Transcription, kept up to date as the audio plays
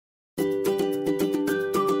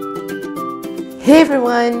Hey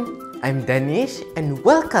everyone, I'm Danish and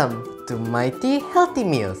welcome to Mighty Healthy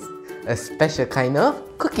Meals, a special kind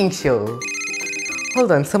of cooking show.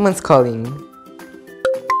 Hold on, someone's calling.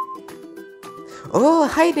 Oh,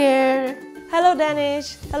 hi there! Hello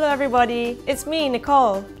Danish! Hello everybody! It's me,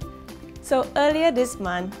 Nicole. So earlier this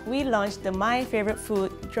month, we launched the My Favorite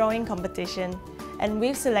Food drawing competition, and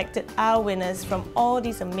we've selected our winners from all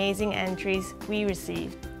these amazing entries we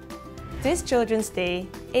received. This Children's Day,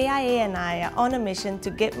 AIA and I are on a mission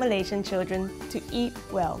to get Malaysian children to eat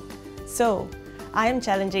well. So, I am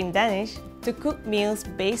challenging Danish to cook meals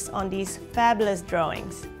based on these fabulous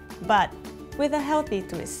drawings, but with a healthy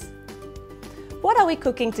twist. What are we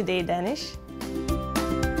cooking today, Danish?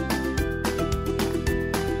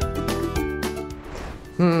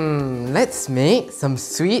 Let's make some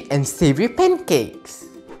sweet and savoury pancakes.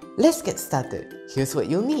 Let's get started. Here's what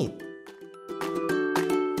you'll need.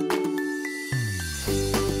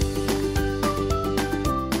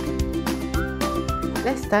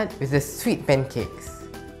 Let's start with the sweet pancakes.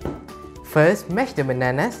 First, mash the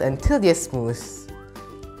bananas until they're smooth.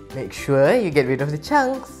 Make sure you get rid of the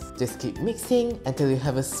chunks. Just keep mixing until you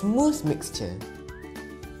have a smooth mixture.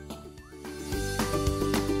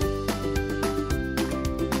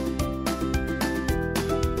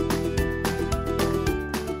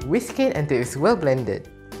 Whisk it until it's well blended.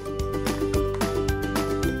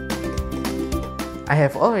 I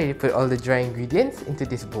have already put all the dry ingredients into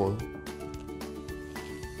this bowl.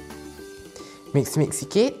 Mix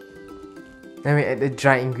sikit. Now we add the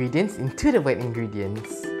dry ingredients into the wet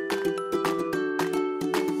ingredients.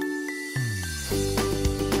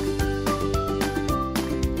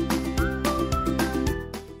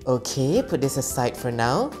 Okay, put this aside for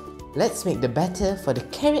now. Let's make the batter for the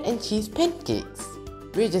carrot and cheese pancakes.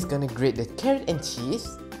 We're just gonna grate the carrot and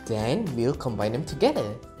cheese, then we'll combine them together.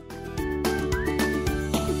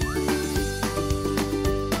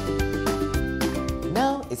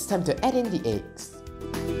 Now it's time to add in the eggs.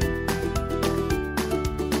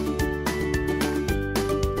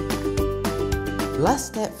 Last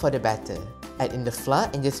step for the batter. Add in the flour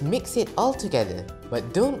and just mix it all together,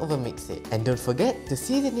 but don't overmix it. And don't forget to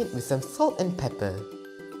season it with some salt and pepper.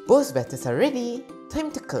 Both batters are ready.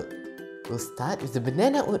 Time to cook. We'll start with the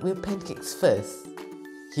banana oatmeal pancakes first.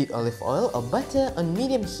 Heat olive oil or butter on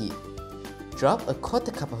medium heat. Drop a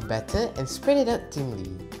quarter cup of batter and spread it out thinly.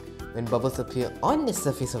 When bubbles appear on the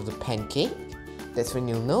surface of the pancake, that's when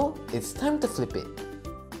you'll know it's time to flip it.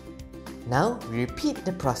 Now, repeat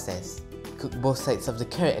the process. Cook both sides of the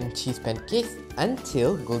carrot and cheese pancakes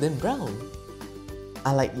until golden brown.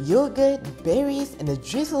 I like yogurt, berries and a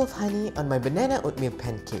drizzle of honey on my banana oatmeal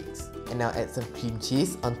pancakes. And now add some cream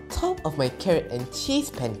cheese on top of my carrot and cheese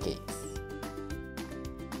pancakes.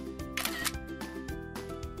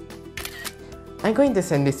 I'm going to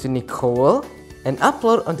send this to Nicol and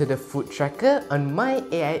upload onto the food tracker on my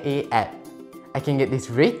AIA app. I can get this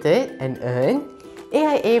rated and earn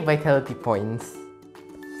AIA Vitality Points.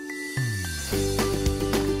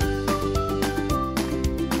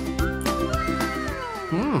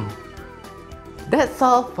 That's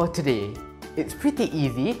all for today. It's pretty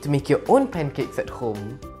easy to make your own pancakes at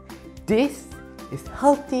home. This is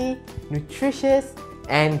healthy, nutritious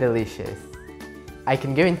and delicious. I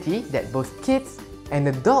can guarantee that both kids and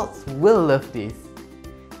adults will love this.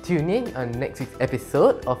 Tune in on next week's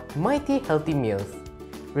episode of Mighty Healthy Meals.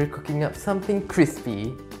 We're cooking up something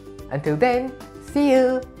crispy. Until then, see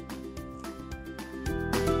you!